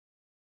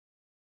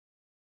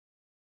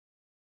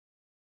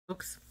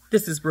Folks,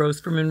 this is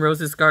Rose from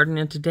Rose's Garden,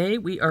 and today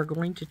we are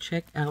going to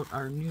check out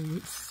our new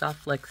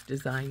SoftFlex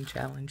Design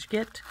Challenge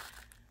Kit,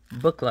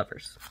 Book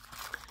Lovers.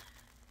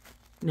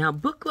 Now,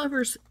 Book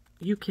Lovers,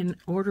 you can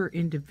order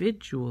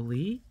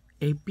individually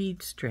a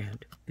bead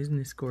strand. Isn't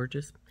this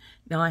gorgeous?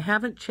 Now, I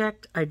haven't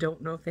checked. I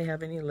don't know if they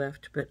have any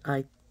left, but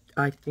I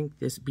think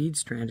this bead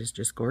strand is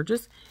just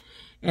gorgeous,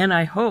 and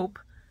I hope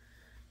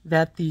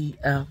that the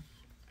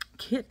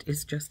kit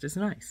is just as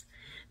nice.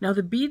 Now,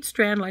 the bead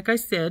strand, like I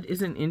said,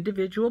 is an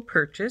individual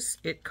purchase.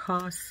 It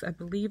costs, I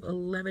believe,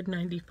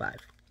 $11.95.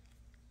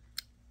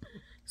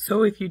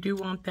 So if you do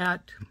want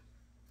that,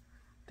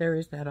 there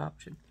is that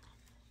option.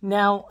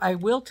 Now, I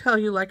will tell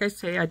you, like I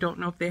say, I don't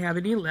know if they have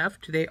any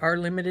left. They are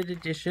limited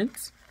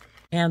editions.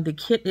 And the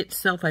kit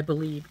itself, I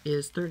believe,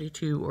 is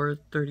 $32 or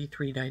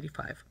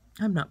 $33.95.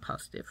 I'm not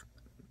positive.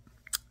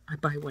 I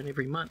buy one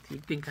every month.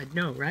 You'd think I'd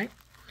know, right?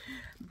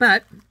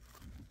 But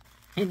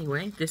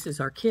anyway, this is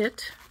our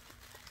kit.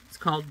 It's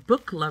called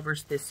Book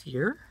Lovers this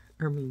year.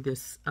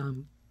 This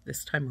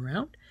time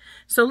around.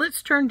 So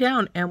let's turn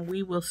down and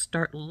we will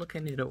start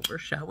looking it over,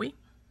 shall we?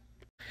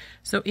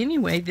 So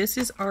anyway, this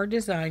is our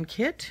design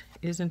kit.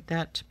 Isn't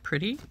that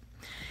pretty?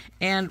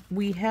 And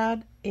we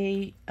had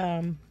a,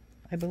 I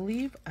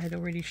believe I'd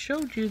already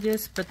showed you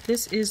this, but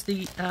this is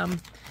the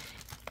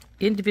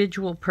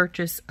individual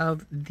purchase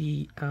of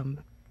the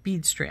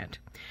bead strand.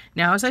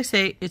 Now, as I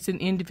say, it's an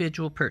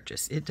individual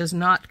purchase. It does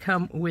not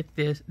come with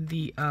the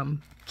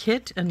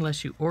kit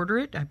unless you order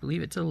it. I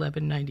believe it's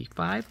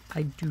 $11.95.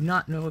 I do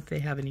not know if they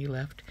have any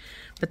left,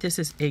 but this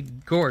is a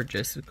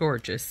gorgeous,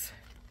 gorgeous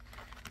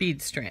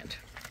bead strand.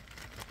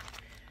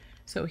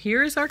 So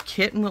here is our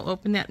kit, and we'll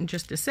open that in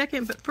just a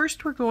second. But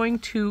first, we're going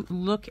to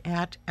look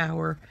at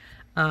our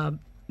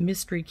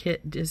mystery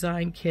kit,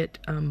 design kit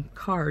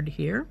card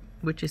here,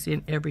 which is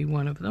in every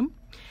one of them.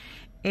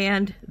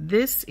 And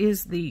this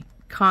is the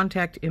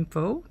contact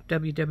info,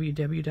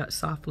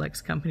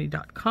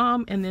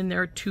 www.softflexcompany.com, and then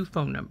there are 2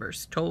 phone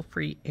numbers,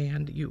 toll-free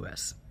and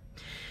US.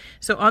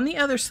 So on the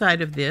other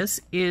side of this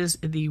is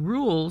the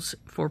rules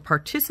for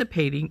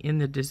participating in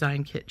the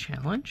Design Kit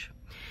Challenge.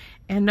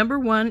 And number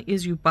 1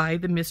 is you buy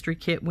the mystery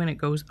kit when it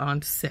goes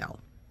on sale.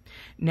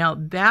 Now,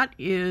 that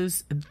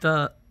is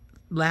the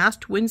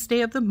last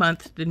Wednesday of the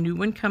month. The new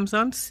one comes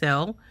on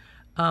sale,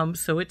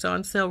 so it's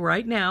on sale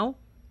right now.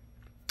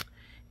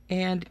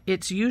 And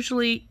it's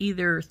usually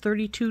either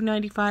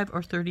 $32.95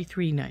 or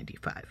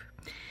 $33.95.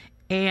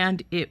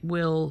 And it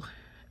will,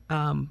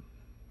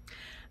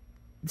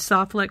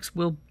 SoftFlex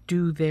will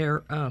do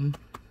their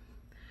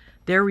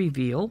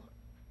reveal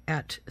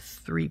at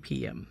 3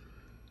 p.m.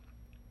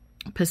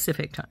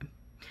 Pacific time.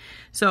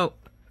 So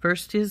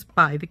first is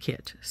buy the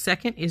kit.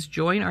 Second is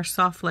join our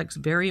SoftFlex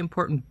very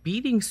important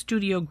beading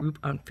studio group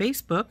on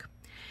Facebook.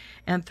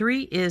 And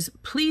 3 is,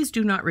 please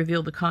do not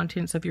reveal the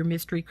contents of your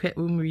mystery kit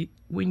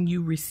when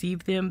you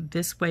receive them.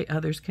 This way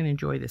others can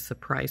enjoy the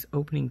surprise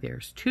opening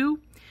theirs too.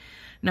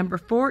 Number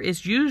 4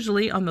 is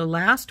usually on the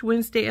last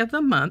Wednesday of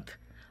the month,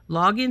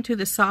 log into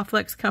the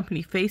SoftFlex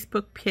Company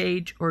Facebook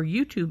page or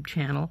YouTube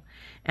channel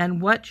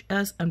and watch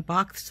us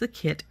unbox the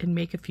kit and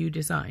make a few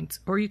designs.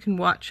 Or you can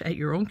watch at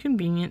your own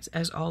convenience,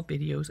 as all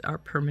videos are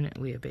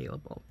permanently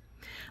available.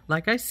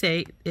 Like I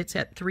say, it's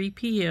at 3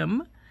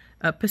 p.m.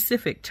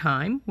 Pacific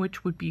time,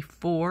 which would be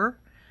 4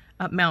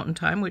 Mountain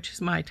time, which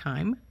is my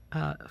time,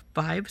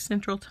 5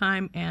 Central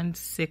time, and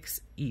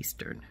 6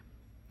 Eastern.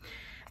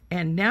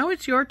 And now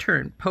it's your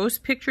turn.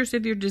 Post pictures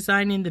of your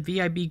design in the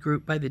VIB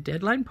group by the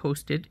deadline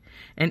posted,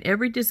 and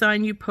every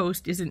design you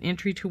post is an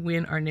entry to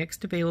win our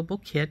next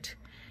available kit.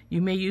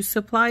 You may use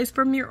supplies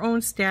from your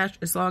own stash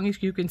as long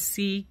as you can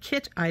see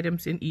kit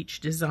items in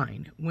each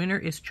design. Winner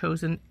is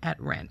chosen at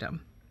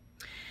random.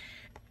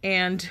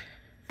 And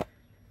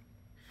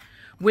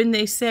when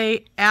they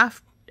say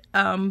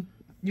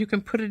you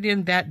can put it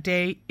in that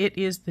day, it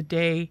is the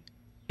day,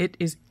 it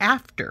is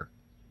after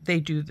they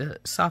do the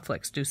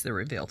SoftFlex does the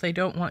reveal. They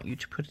don't want you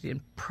to put it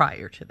in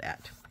prior to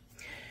that.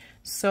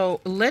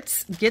 So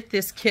let's get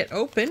this kit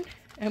open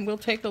and we'll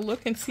take a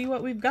look and see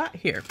what we've got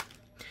here.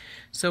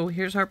 So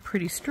here's our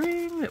pretty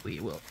string that we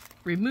will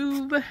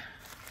remove.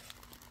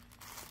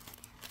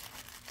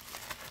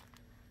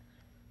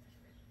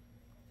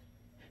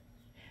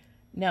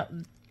 Now,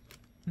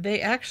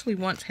 they actually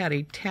once had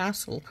a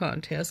tassel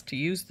contest to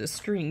use the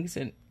strings,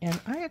 and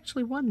I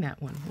actually won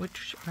that one,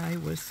 which I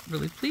was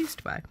really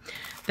pleased by.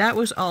 That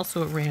was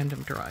also a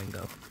random drawing,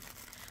 though.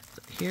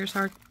 So here's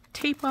our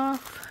tape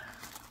off.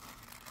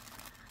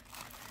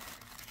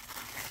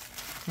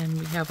 And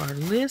we have our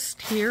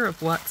list here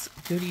of what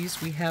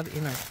goodies we have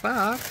in our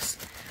box.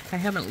 I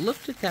haven't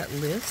looked at that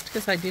list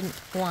because I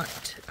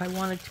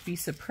wanted to be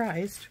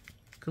surprised.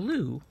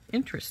 Glue,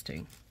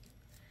 interesting.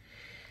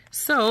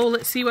 So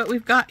let's see what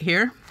we've got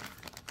here.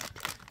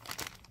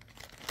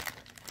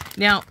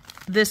 Now,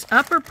 this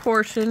upper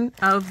portion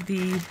of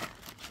the,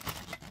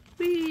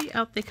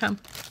 out they come.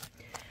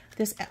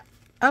 This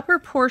upper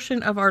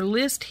portion of our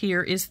list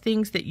here is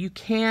things that you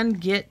can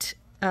get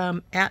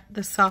at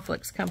the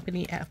SoftFlex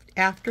company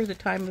after the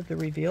time of the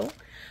reveal.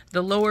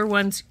 The lower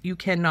ones you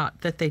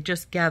cannot, that they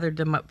just gathered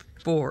them up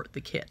for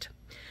the kit.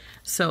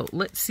 So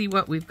let's see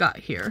what we've got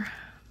here.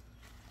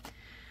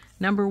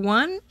 Number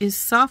 1 is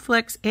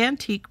SoftFlex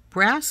Antique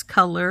Brass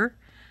Color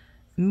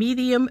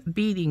Medium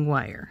Beading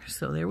Wire.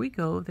 So there we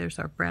go. There's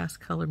our brass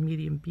color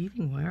medium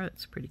beading wire.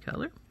 That's a pretty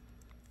color.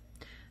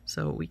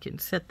 So we can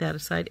set that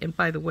aside. And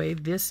by the way,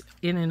 this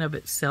in and of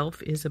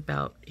itself is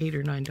about $8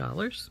 or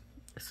 $9.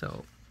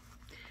 So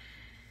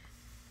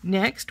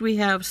next we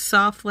have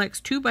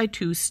SoftFlex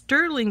 2x2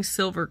 sterling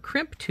silver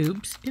crimp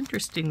tubes.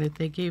 Interesting that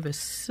they gave us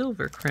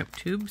silver crimp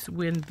tubes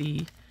when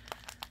they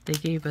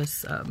gave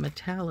us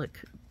metallic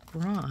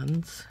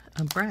brass.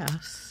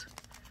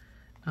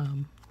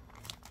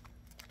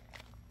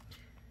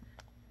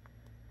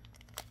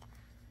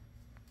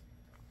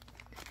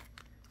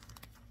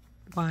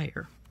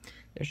 Wire.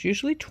 There's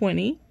usually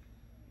 20,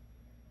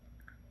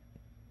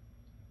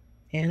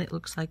 and it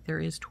looks like there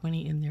is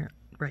 20 in there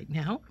right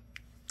now.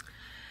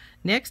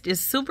 Next is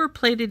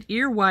silver-plated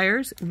ear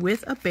wires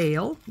with a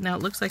bail. Now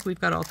it looks like we've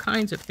got all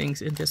kinds of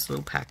things in this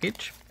little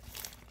package.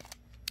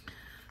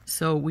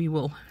 So we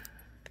will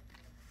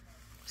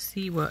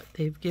see what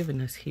they've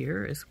given us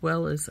here, as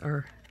well as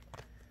our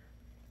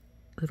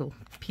little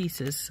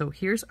pieces. So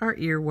here's our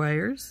ear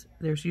wires.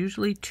 There's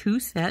usually 2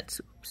 sets.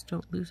 Oops,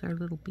 don't lose our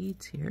little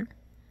beads here.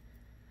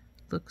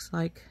 Looks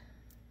like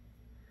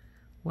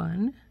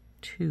 1,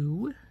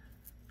 2,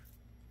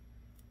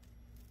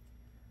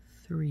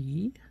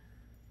 3,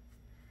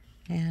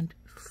 and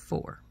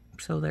 4.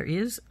 So there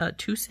is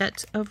 2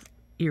 sets of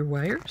ear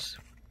wires.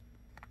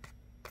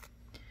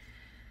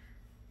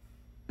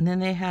 And then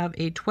they have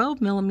a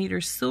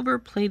 12mm silver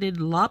plated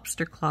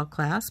lobster claw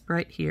clasp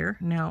right here.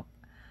 Now,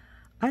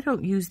 I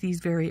don't use these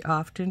very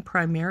often,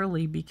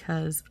 primarily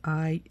because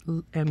I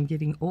am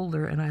getting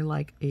older and I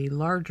like a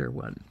larger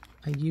one.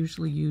 I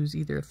usually use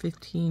either a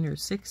 15 or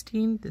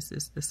 16. This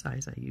is the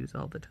size I use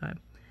all the time.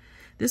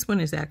 This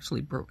one is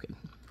actually broken.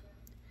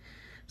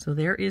 So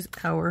there is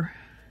our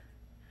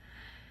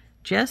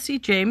Jesse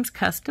James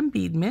Custom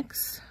Bead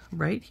Mix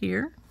right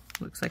here.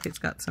 Looks like it's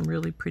got some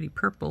really pretty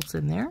purples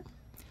in there.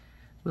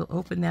 We'll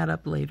open that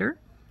up later.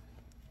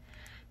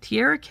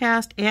 Tierra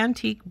Cast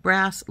Antique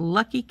Brass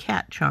Lucky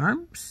Cat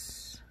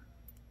Charms.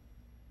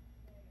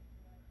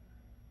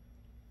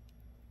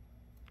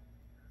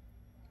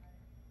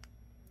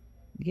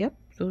 Yep,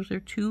 those are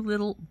 2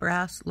 little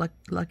brass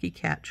Lucky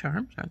Cat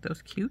Charms. Aren't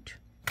those cute?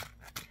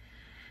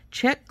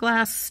 Check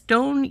glass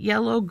stone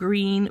yellow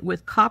green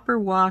with copper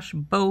wash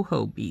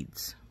boho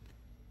beads.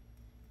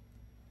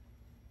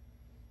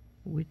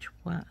 Which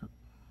one?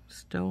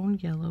 Stone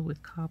yellow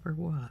with copper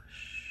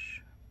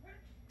wash.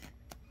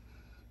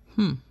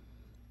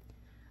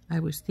 I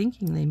was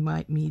thinking they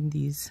might mean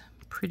these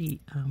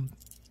pretty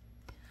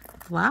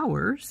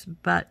flowers,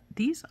 but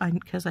these,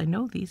 because I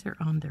know these are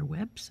on their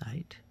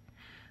website.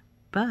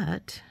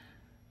 But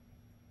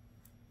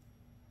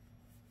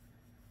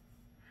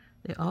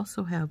they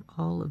also have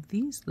all of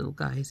these little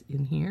guys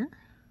in here.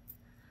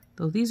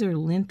 Though these are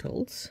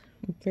lentils.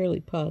 I'm fairly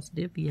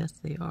positive. Yes,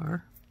 they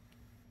are.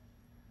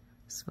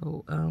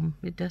 So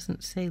it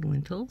doesn't say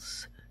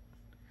lentils.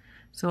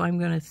 So I'm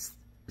going to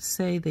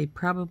say they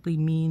probably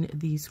mean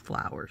these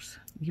flowers.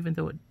 Even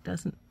though it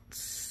doesn't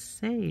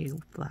say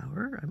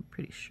flower, I'm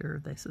pretty sure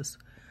this is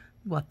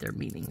what they're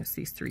meaning, is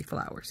these 3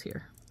 flowers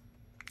here.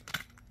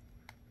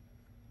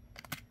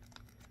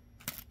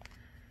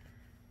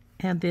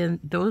 And then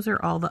those are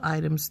all the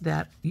items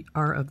that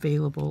are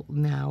available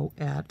now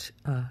at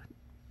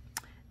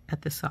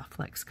the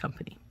SoftFlex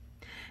company.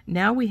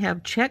 Now we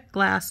have check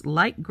glass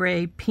light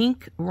gray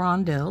pink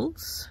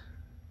rondelles.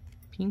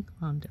 Pink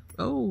rondelle.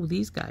 Oh,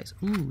 these guys.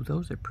 Ooh,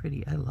 those are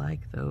pretty. I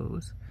like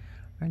those.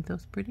 Aren't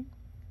those pretty?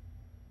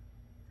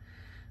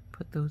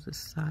 Put those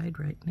aside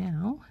right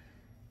now.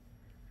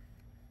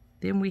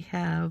 Then we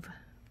have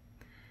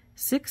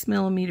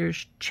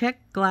 6mm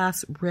check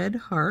glass red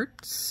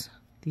hearts.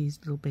 These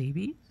little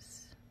babies.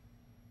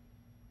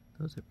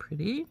 Those are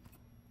pretty.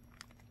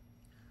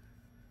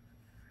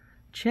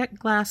 Check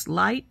glass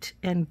light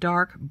and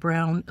dark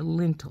brown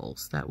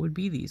lentils. That would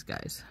be these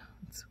guys.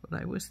 That's what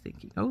I was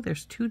thinking. Oh,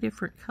 there's 2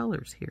 different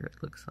colors here,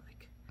 it looks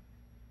like.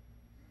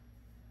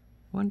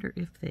 Wonder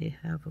if they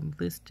have them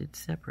listed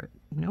separate.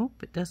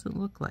 Nope, it doesn't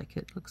look like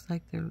it. Looks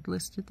like they're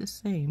listed the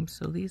same.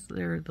 So these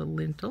are the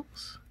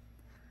lentils.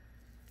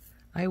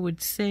 I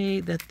would say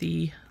that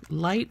the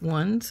light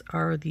ones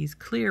are these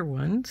clear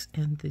ones,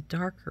 and the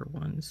darker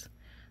ones,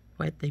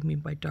 what they mean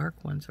by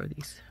dark ones, are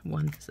these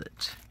ones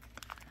that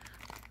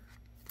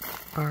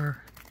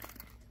are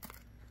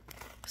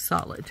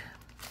solid.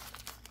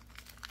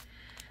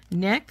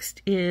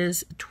 Next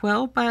is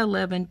 12 by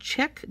 11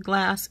 check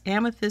glass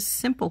amethyst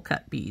simple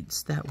cut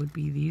beads. That would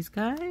be these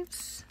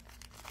guys.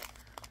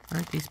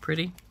 Aren't these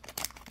pretty?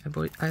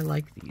 I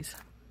like these.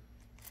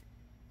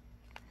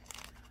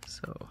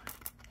 So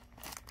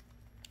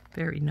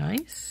very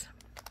nice.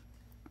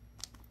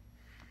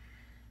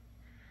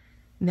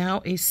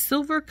 Now a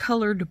silver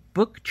colored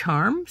book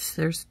charms.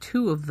 There's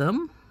 2 of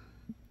them.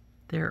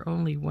 They're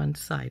only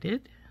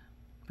one-sided,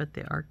 but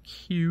they are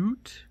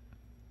cute.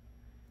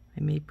 I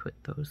may put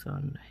those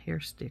on hair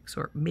sticks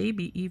or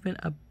maybe even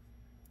a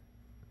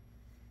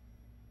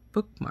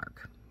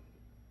bookmark.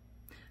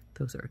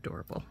 Those are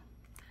adorable.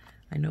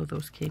 I know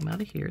those came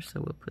out of here, so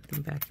we'll put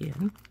them back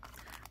in.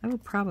 I will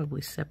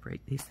probably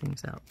separate these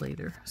things out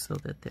later so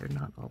that they're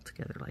not all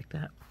together like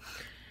that.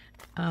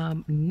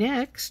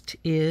 Next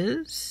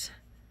is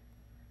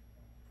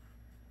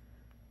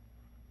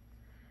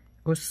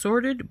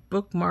assorted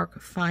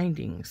bookmark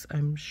findings.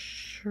 I'm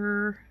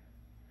sure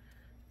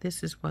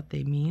this is what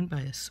they mean by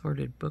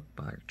assorted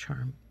bookmark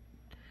charm.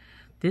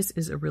 This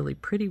is a really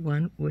pretty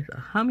one with a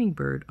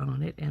hummingbird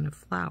on it and a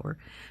flower.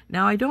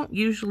 Now, I don't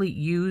usually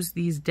use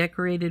these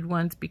decorated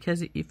ones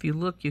because if you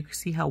look, you can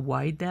see how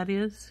wide that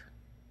is.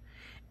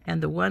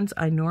 And the ones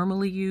I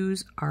normally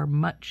use are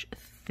much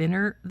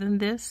thinner than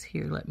this.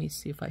 Here, let me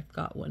see if I've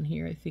got one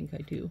here. I think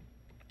I do.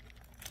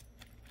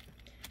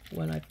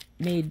 One I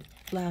made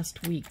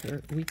last week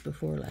or week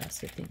before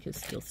last, I think, is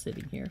still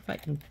sitting here, if I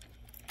can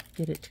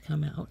get it to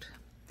come out.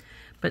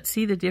 But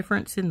see the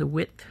difference in the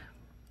width?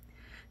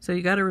 So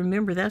you got to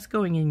remember that's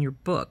going in your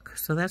book.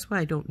 So that's why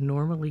I don't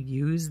normally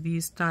use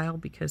these style,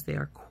 because they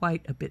are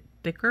quite a bit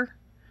thicker.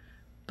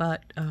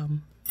 But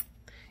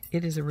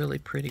it is a really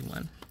pretty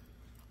one.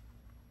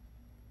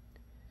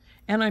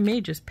 And I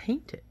may just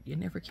paint it. You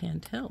never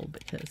can tell,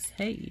 because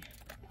hey,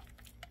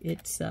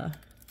 it's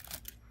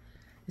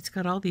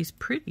got all these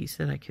pretties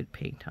that I could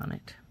paint on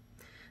it.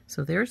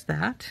 So there's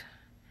that.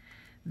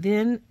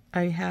 Then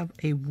I have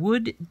a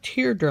wood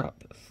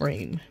teardrop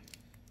frame.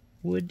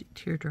 Wood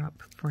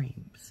teardrop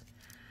frames.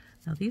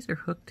 Now these are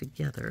hooked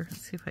together.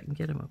 Let's see if I can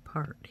get them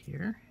apart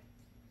here.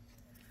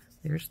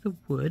 There's the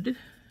wood.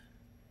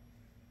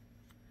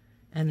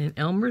 And an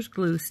Elmer's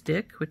glue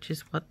stick, which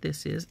is what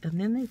this is. And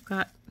then they've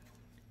got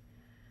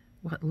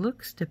what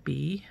looks to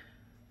be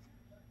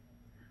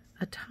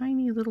a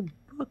tiny little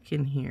book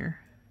in here.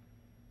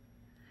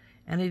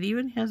 And it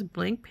even has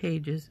blank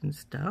pages and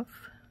stuff.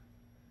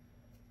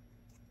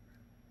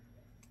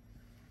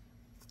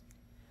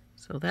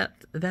 So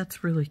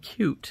that's really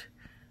cute.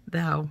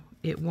 Though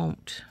it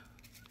won't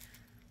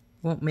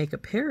make a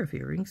pair of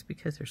earrings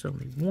because there's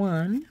only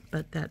one,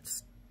 but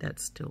that's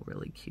still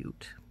really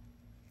cute.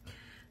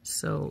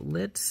 So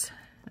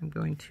I'm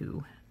going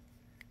to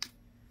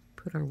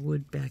put our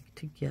wood back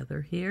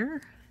together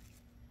here.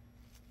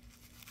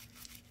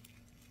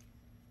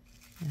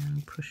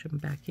 And push them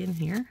back in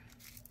here.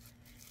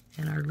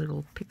 And our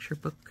little picture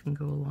book can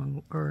go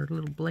along, or our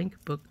little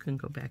blank book can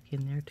go back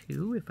in there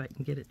too, if I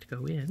can get it to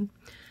go in.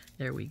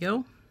 There we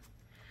go.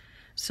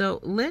 So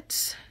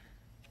let's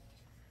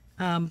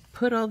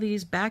put all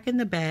these back in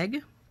the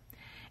bag,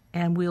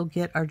 and we'll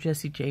get our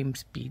Jesse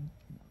James beads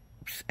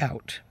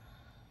out.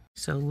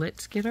 So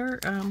let's get our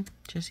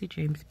Jesse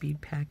James bead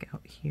pack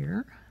out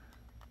here.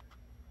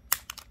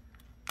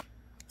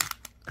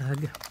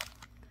 Ugh.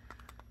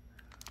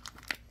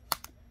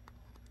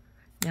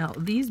 Now,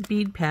 these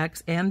bead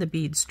packs and the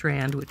bead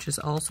strand, which is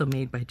also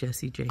made by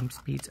Jesse James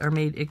Beads, are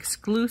made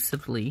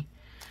exclusively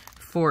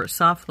for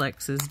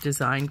SoftFlex's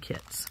design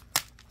kits.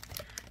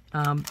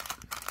 You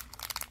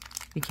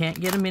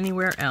can't get them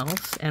anywhere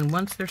else, and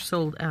once they're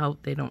sold out,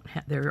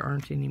 there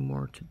aren't any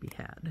more to be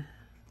had.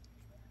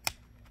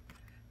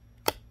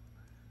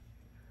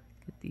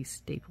 Get these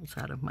staples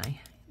out of my...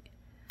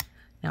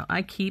 Now,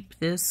 I keep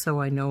this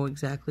so I know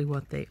exactly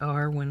what they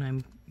are when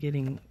I'm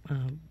getting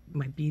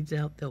my beads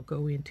out. They'll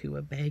go into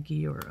a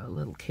baggie or a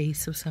little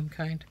case of some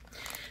kind.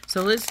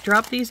 So let's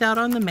drop these out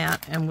on the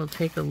mat and we'll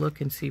take a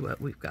look and see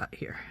what we've got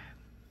here.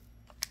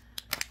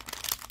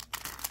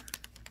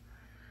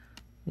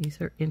 These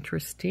are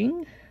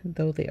interesting.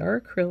 Though they are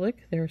acrylic,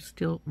 they're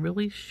still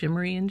really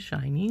shimmery and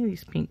shiny,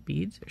 these pink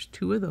beads. There's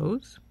 2 of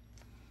those.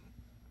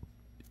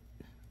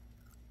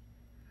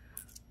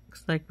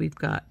 Looks like we've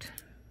got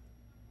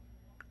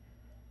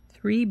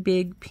 3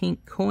 big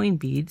pink coin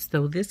beads,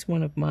 though this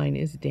one of mine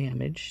is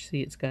damaged.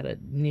 See, it's got a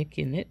nick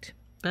in it,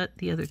 but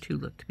the other 2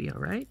 look to be all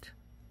right.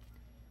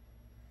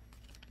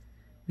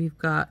 We've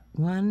got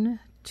 1,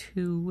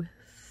 2,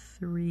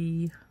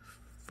 3,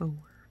 4,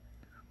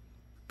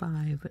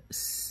 5,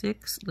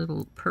 6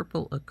 little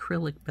purple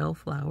acrylic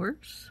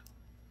bellflowers.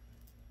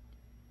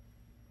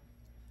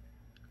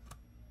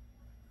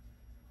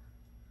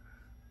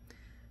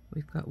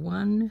 We've got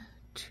 1,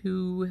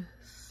 2,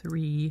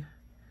 3,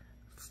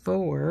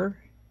 4,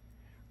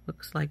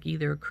 looks like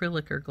either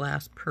acrylic or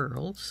glass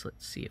pearls.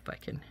 Let's see if I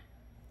can,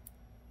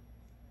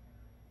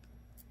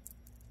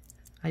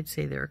 I'd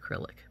say they're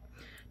acrylic.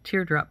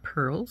 Teardrop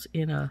pearls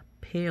in a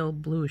pale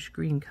bluish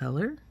green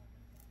color.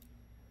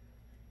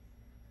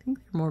 I think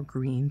they're more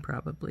green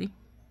probably.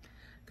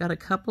 Got a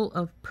couple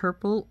of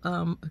purple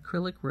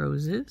acrylic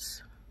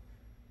roses.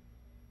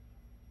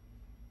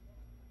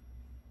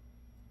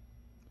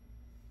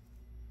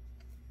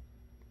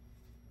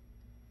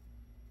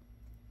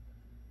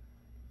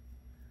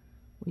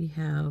 We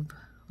have,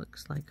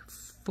 looks like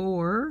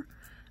 4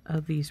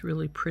 of these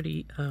really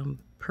pretty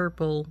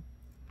purple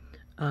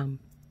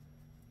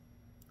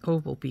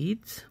oval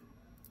beads.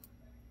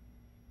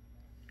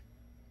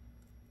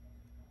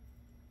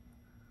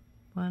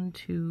 1,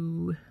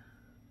 2,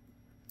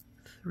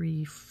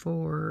 3,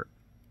 4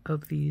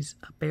 of these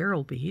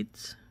barrel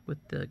beads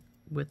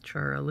which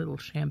are a little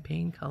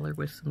champagne color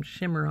with some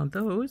shimmer on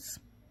those.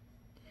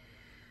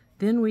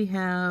 Then we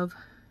have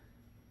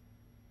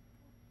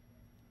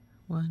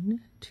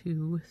 1,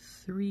 2,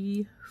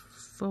 3,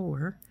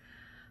 4.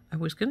 I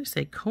was going to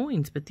say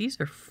coins, but these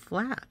are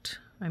flat.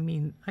 I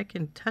mean, I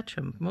can touch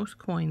them. Most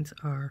coins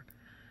are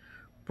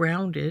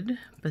rounded,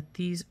 but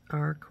these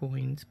are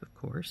coins, of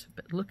course.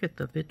 But look at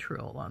the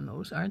vitriol on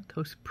those. Aren't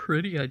those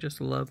pretty? I just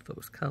love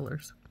those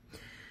colors.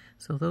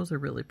 So those are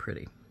really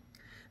pretty.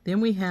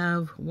 Then we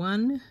have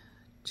 1,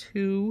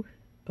 2,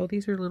 oh,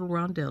 these are little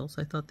rondelles.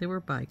 I thought they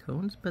were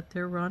bicones, but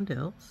they're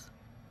rondelles.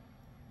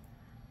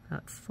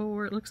 Got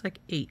 4, it looks like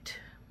 8.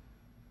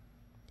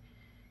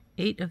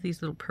 8 of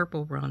these little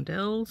purple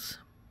rondelles.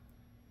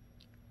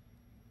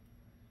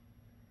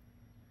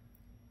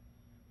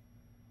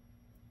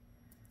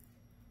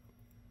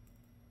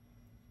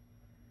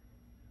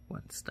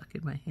 One stuck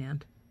in my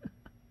hand.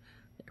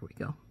 There we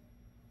go.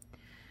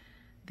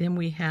 Then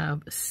we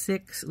have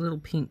 6 little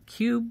pink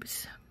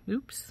cubes.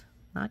 Oops,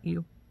 not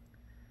you.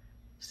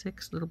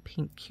 6 little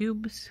pink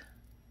cubes.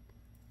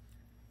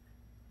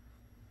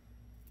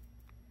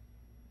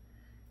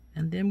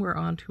 And then we're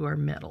on to our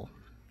metal.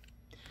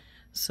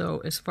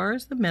 So as far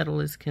as the metal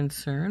is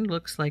concerned,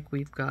 looks like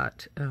we've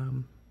got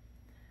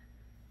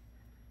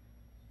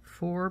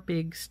 4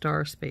 big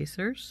star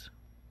spacers.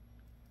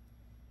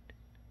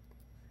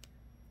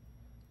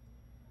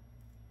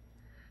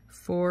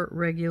 4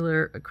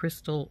 regular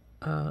crystal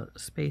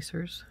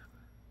spacers,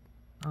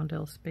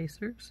 rondelle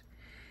spacers,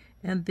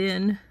 and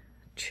then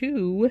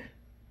 2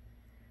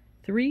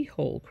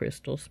 3-hole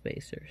crystal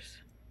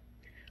spacers.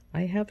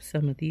 I have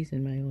some of these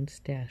in my own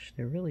stash.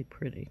 They're really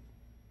pretty,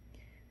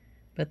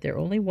 but they're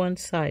only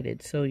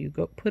one-sided, so you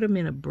go put them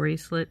in a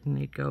bracelet and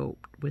they go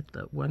with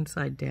the one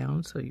side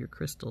down, so your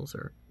crystals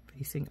are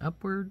facing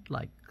upward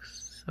like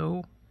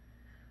so.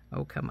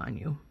 Oh, come on,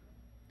 you.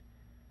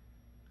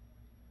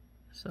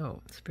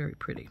 So it's very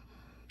pretty.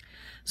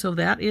 So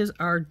that is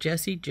our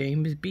Jesse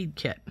James bead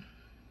kit.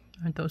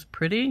 Aren't those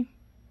pretty?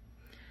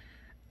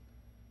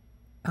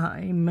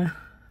 I'm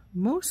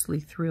mostly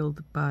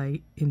thrilled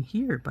by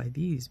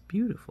these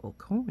beautiful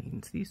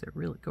coins. These are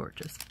really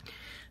gorgeous.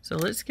 So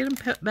let's get them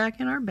put back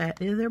in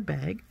their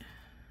bag.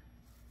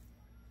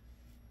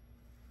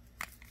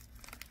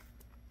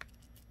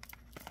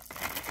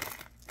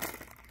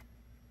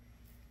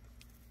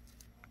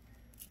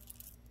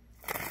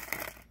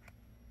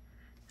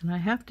 And I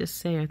have to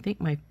say, I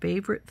think my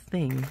favorite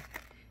thing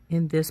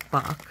in this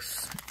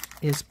box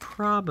is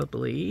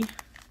probably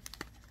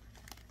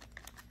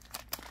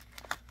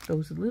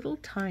those little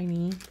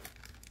tiny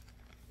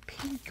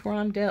pink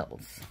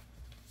rondelles.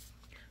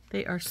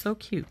 They are so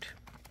cute.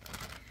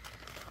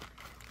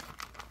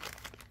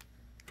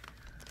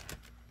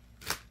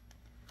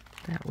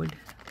 That would,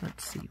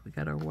 let's see, we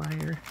got our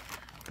wire.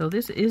 Though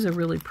this is a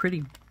really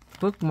pretty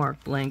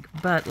bookmark blank,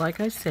 but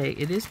like I say,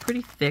 it is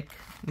pretty thick.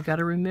 You got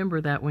to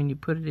remember that when you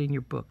put it in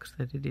your books,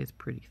 that it is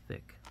pretty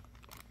thick.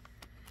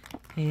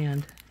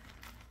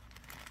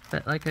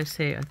 But like I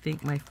say, I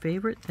think my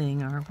favorite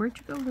thing are, where'd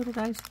you go, little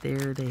guys?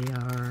 There they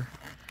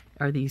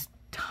are these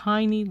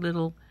tiny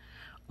little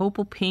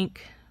opal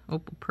pink,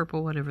 opal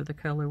purple, whatever the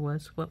color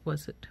was. What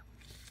was it?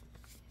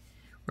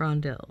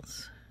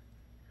 Rondelles.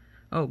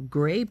 Oh,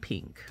 gray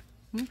pink.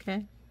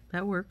 Okay,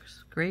 that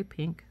works. Gray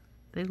pink.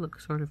 They look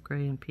sort of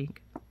gray and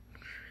pink.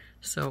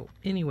 So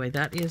anyway,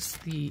 that is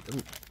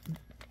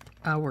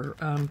our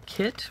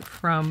kit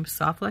from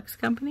SoftFlex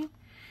company.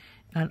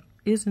 And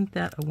isn't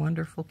that a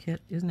wonderful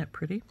kit? Isn't it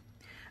pretty?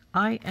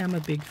 I am a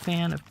big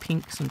fan of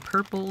pinks and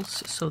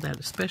purples, so that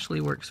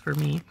especially works for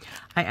me.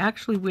 I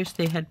actually wish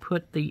they had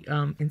put the,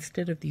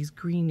 instead of these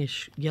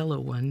greenish yellow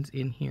ones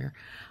in here,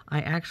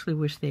 I actually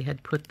wish they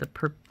had put the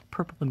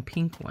purple and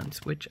pink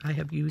ones, which I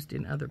have used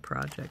in other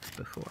projects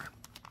before.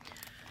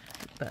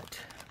 But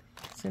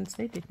since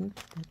they didn't,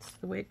 that's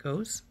the way it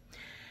goes.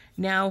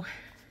 Now,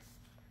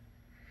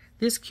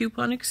 this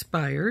coupon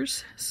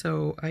expires,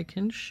 so I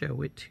can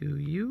show it to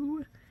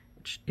you.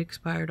 It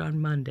expired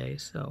on Monday,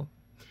 so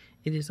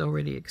it is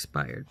already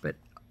expired. But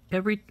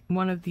every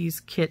one of these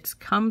kits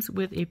comes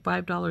with a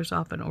 $5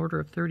 off an order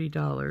of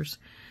 $30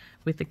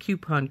 with the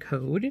coupon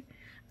code.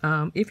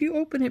 If you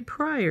open it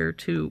prior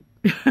to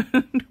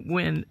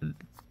when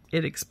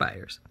it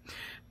expires.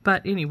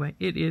 But anyway,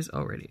 it is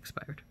already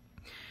expired.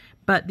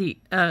 But the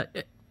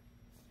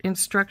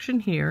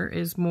instruction here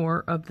is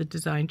more of the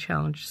design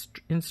challenge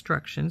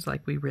instructions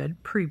like we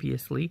read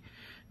previously.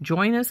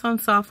 Join us on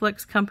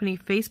SoftFlex Company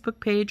Facebook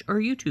page or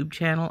YouTube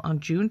channel on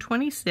June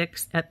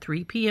 26th at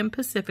 3 p.m.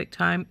 Pacific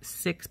Time,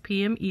 6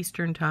 p.m.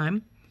 Eastern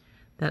Time.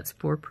 That's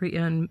 4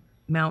 p.m.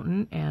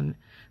 Mountain and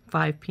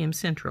 5 p.m.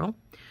 Central.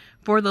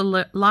 For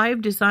the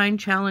live design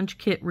challenge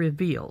kit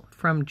reveal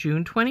from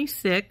June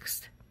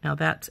 26th. Now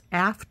that's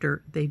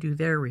after they do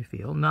their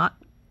reveal, not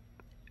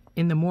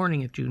in the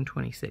morning of June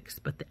 26th,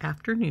 but the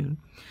afternoon,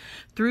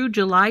 through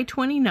July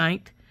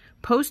 29th,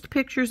 Post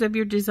pictures of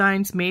your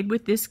designs made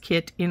with this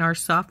kit in our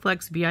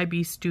SoftFlex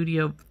VIB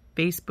Studio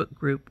Facebook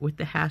group with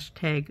the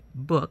hashtag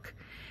book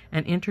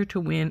and enter to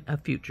win a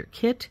future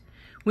kit.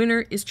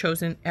 Winner is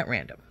chosen at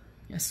random.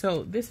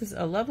 So this is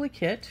a lovely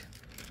kit.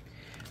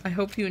 I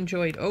hope you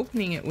enjoyed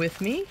opening it with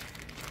me.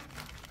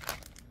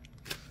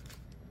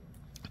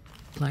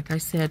 Like I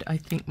said, I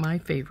think my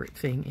favorite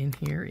thing in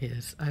here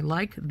is I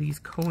like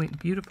these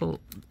beautiful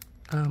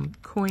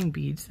coin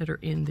beads that are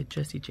in the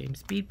Jesse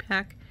James bead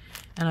pack,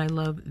 and I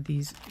love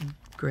these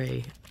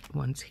gray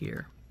ones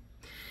here.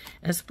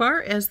 As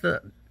far as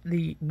the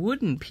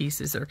wooden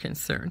pieces are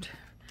concerned,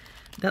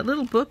 that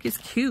little book is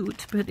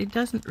cute, but it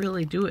doesn't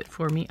really do it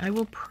for me. I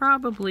will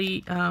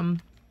probably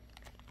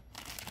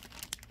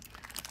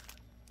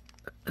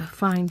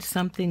find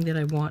something that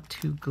I want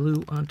to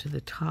glue onto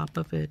the top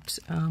of it,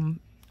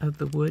 of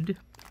the wood,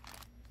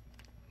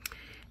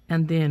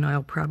 and then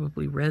I'll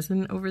probably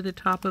resin over the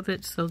top of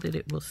it so that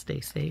it will stay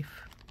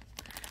safe.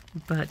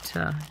 But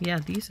yeah,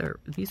 these are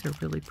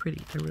really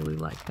pretty. I really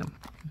like them.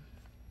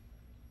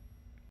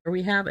 There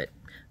we have it.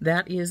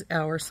 That is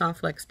our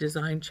SoftFlex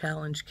Design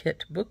Challenge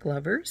Kit, book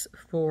lovers,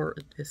 for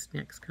this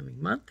next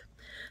coming month.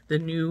 The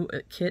new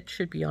kit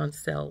should be on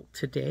sale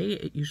today.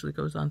 It usually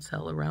goes on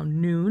sale around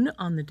noon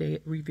on the day,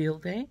 reveal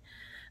day.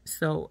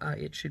 So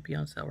it should be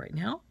on sale right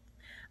now.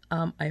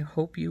 I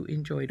hope you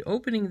enjoyed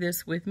opening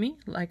this with me.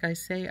 Like I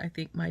say, I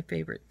think my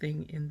favorite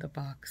thing in the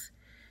box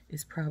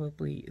is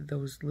probably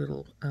those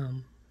little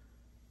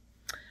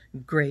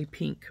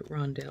gray-pink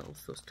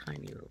rondelles, those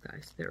tiny little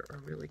guys. They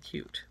are really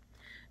cute.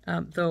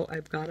 Though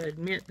I've got to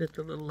admit that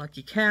the little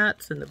lucky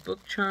cats and the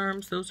book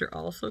charms, those are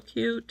also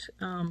cute.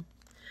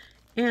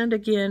 And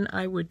again,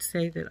 I would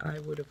say that I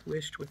would have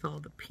wished, with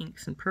all the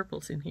pinks and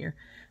purples in here,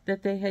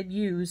 that they had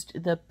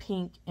used the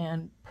pink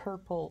and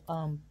purple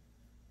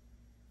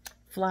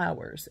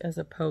flowers as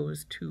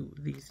opposed to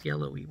these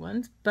yellowy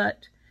ones.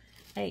 But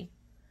hey,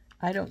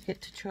 I don't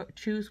get to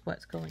choose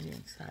what's going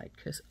inside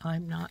because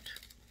I'm not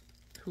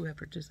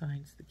whoever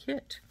designs the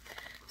kit.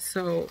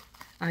 So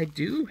I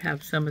do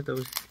have some of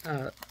those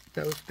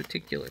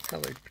particular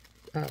colored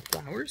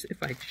flowers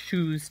if I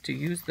choose to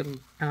use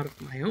them out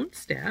of my own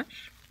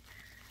stash.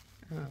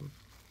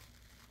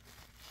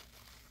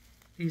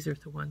 These are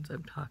the ones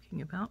I'm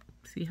talking about.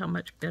 See how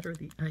much better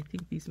I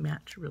think these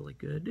match really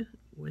good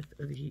with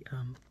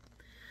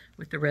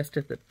the rest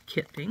of the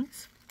kit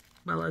things.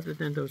 Well, other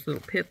than those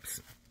little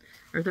pips,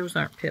 or those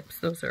aren't pips,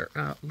 those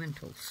are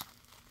lentils.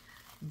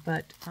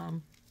 But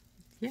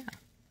yeah,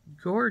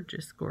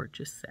 gorgeous,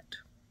 gorgeous set.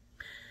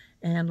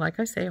 And like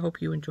I say, I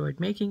hope you enjoyed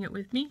making it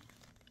with me.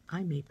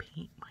 I may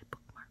paint my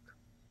bookmark.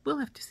 We'll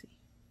have to see.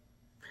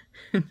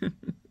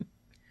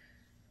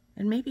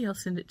 And maybe I'll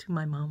send it to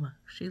my mama.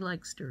 She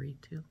likes to read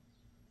too.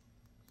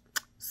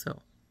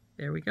 So,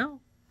 there we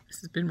go. This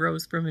has been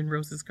Rose from In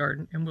Rose's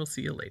Garden, and we'll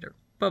see you later.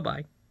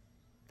 Bye-bye.